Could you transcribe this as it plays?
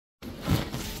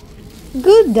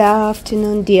Good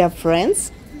afternoon, dear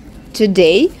friends.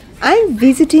 Today I'm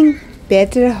visiting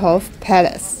Peterhof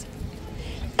Palace.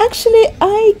 Actually,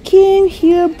 I came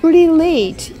here pretty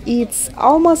late. It's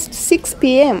almost 6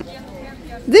 p.m.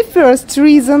 The first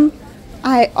reason,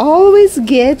 I always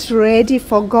get ready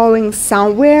for going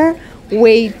somewhere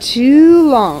way too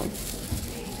long.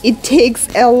 It takes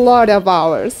a lot of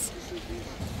hours.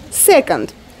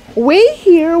 Second, way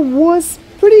here was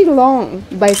pretty long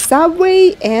by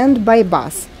subway and by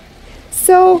bus.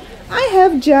 So I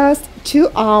have just 2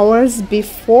 hours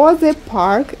before the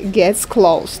park gets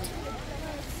closed.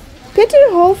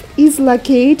 Peterhof is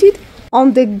located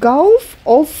on the Gulf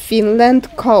of Finland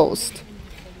coast.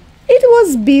 It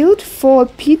was built for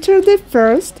Peter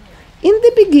I in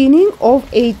the beginning of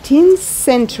 18th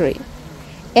century,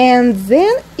 and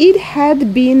then it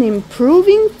had been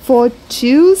improving for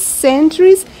 2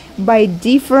 centuries by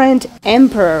different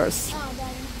emperors.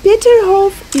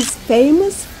 Peterhof is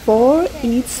famous for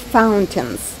its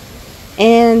fountains,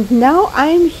 and now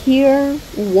I'm here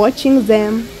watching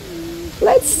them.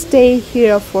 Let's stay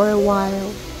here for a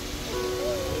while.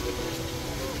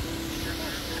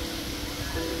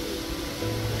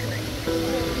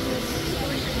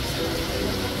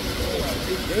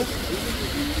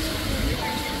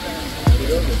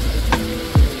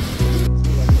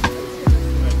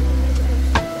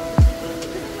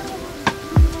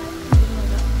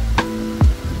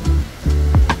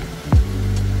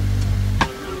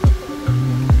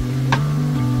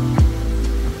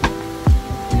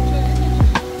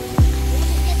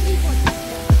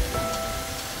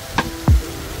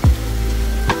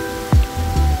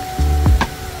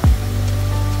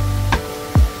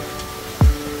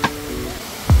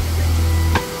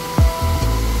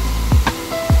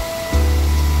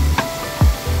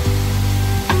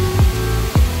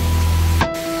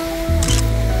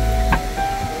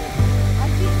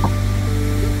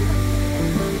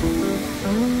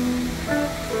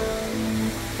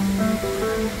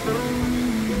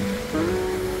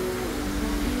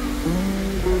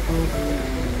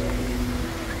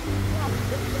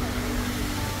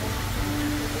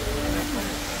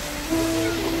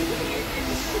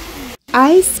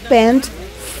 I spent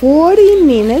 40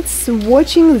 minutes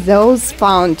watching those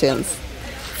fountains,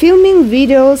 filming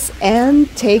videos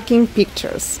and taking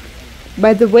pictures.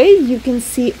 By the way, you can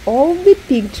see all the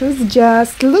pictures,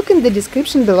 just look in the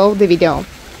description below the video.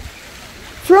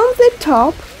 From the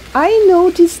top, I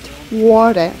noticed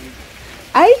water.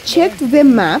 I checked the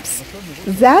maps.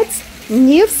 That's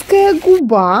Nevskaya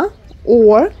Guba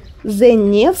or the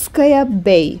Nevskaya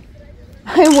Bay.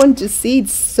 I want to see it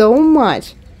so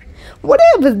much.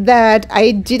 Whatever that I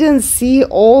didn't see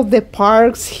all the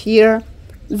parks here,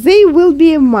 they will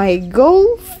be my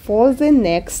goal for the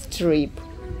next trip.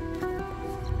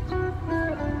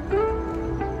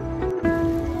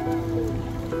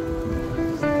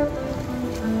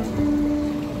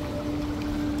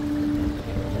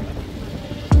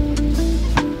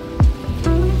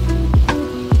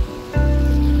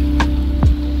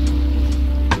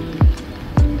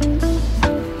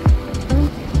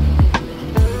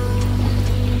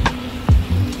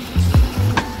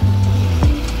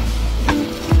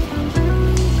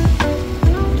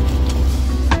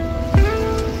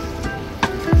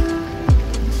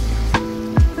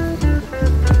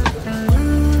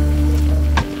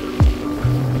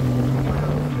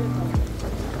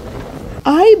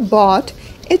 I bought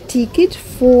a ticket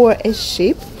for a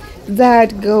ship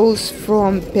that goes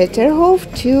from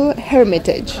Peterhof to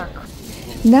Hermitage.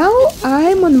 Now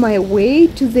I'm on my way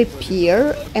to the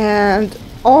pier and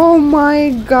oh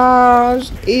my gosh,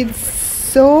 it's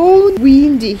so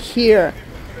windy here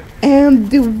and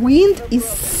the wind is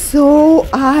so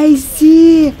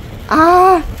icy.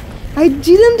 I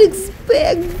didn't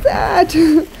expect that.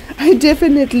 I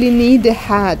definitely need a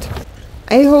hat.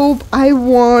 I hope I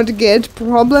won't get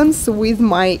problems with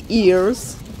my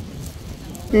ears.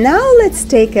 Now let's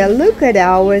take a look at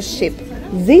our ship.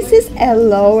 This is a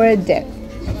lower deck.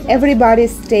 Everybody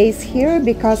stays here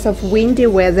because of windy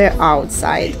weather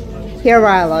outside. Here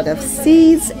are a lot of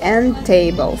seats and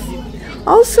tables.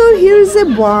 Also, here is a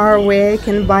bar where you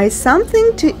can buy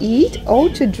something to eat or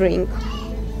to drink.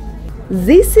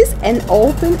 This is an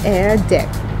open air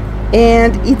deck,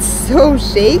 and it's so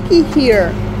shaky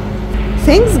here.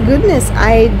 Thanks goodness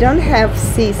I don't have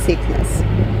seasickness.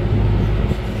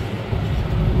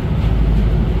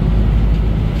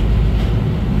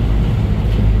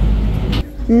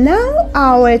 Now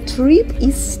our trip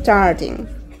is starting.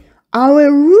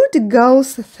 Our route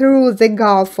goes through the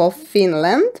Gulf of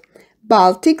Finland,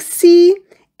 Baltic Sea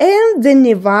and the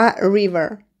Neva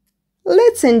River.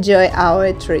 Let's enjoy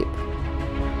our trip.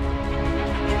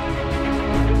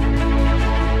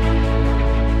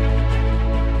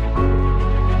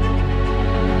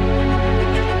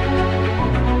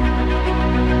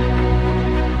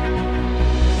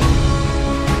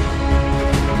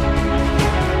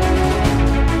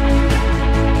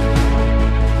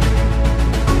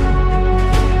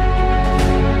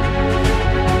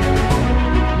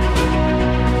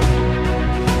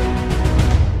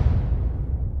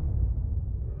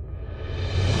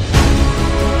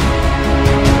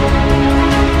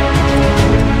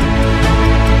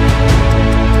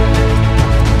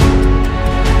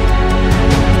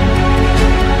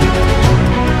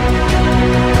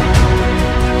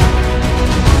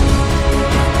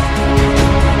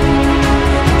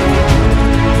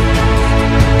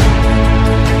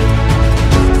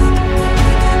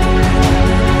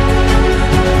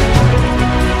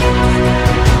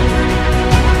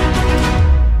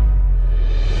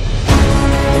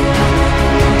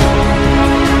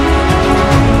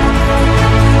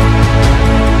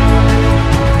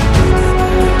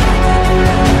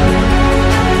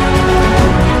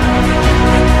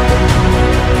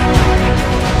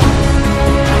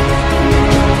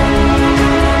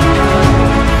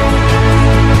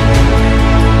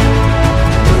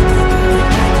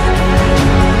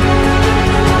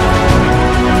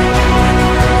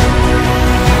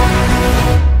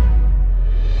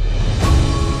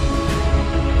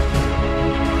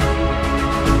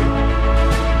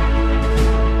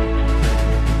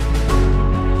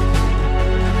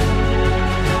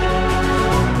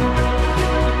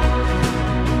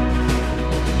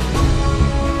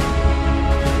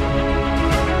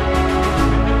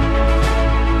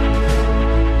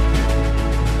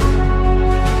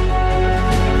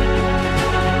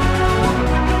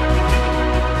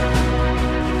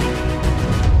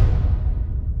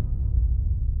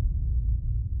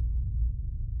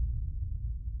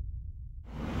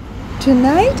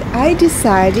 Tonight I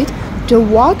decided to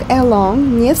walk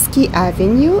along Nevsky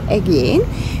Avenue again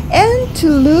and to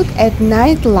look at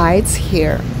night lights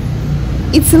here.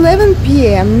 It's 11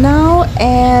 p.m. now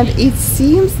and it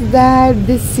seems that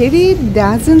the city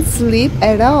doesn't sleep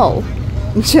at all.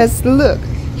 Just look,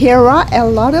 here are a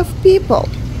lot of people.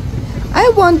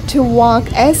 I want to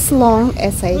walk as long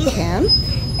as I can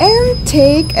and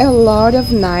take a lot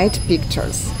of night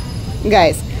pictures.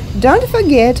 Guys, don't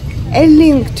forget, a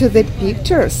link to the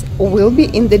pictures will be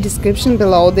in the description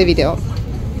below the video.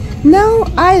 Now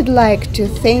I'd like to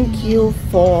thank you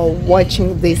for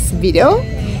watching this video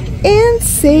and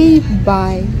say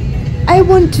bye. I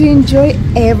want to enjoy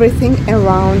everything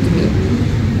around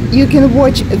me. You can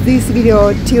watch this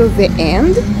video till the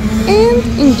end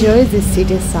and enjoy the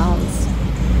city sounds.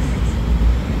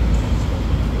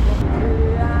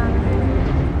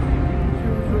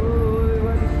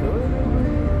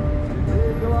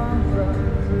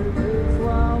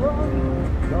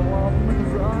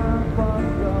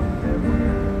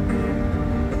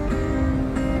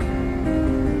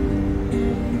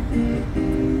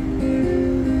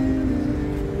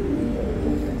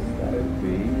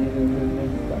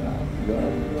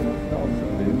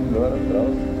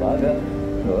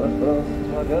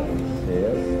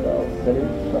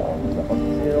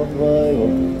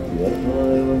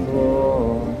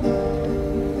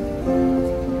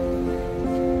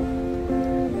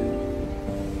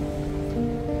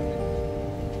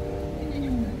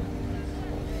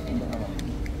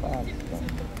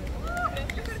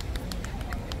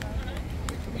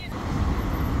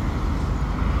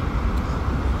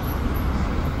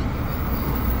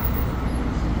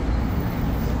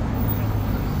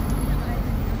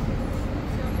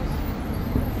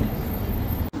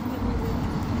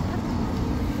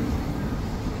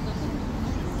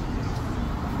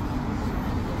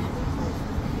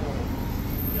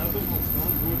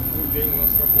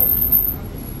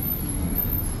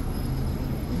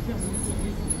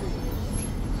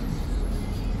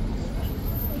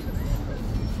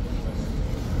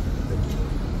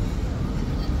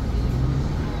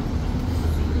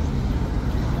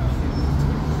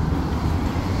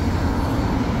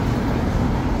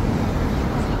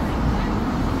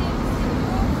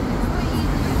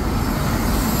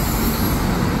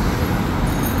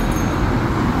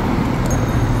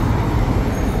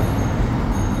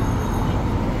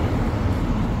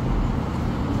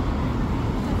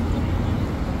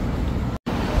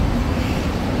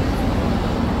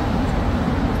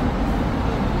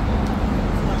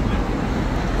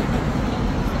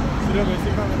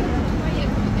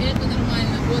 Это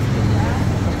нормально, господи.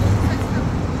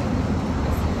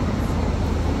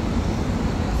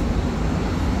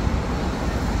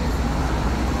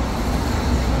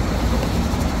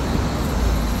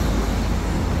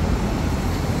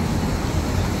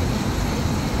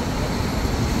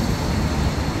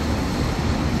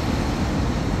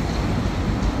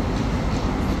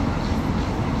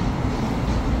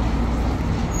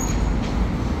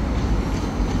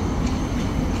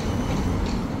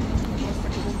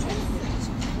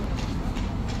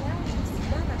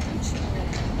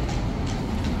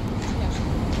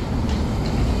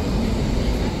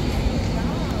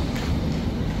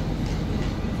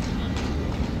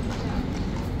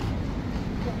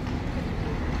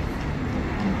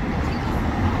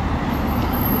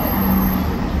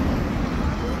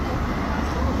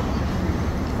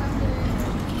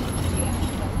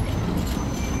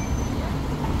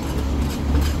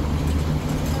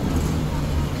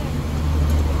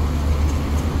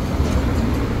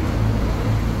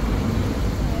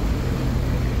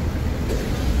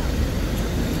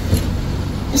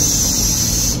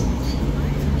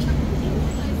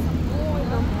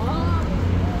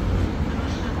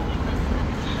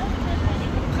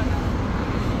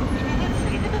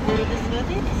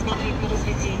 Смотреть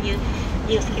разведение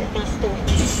нескольких мостов.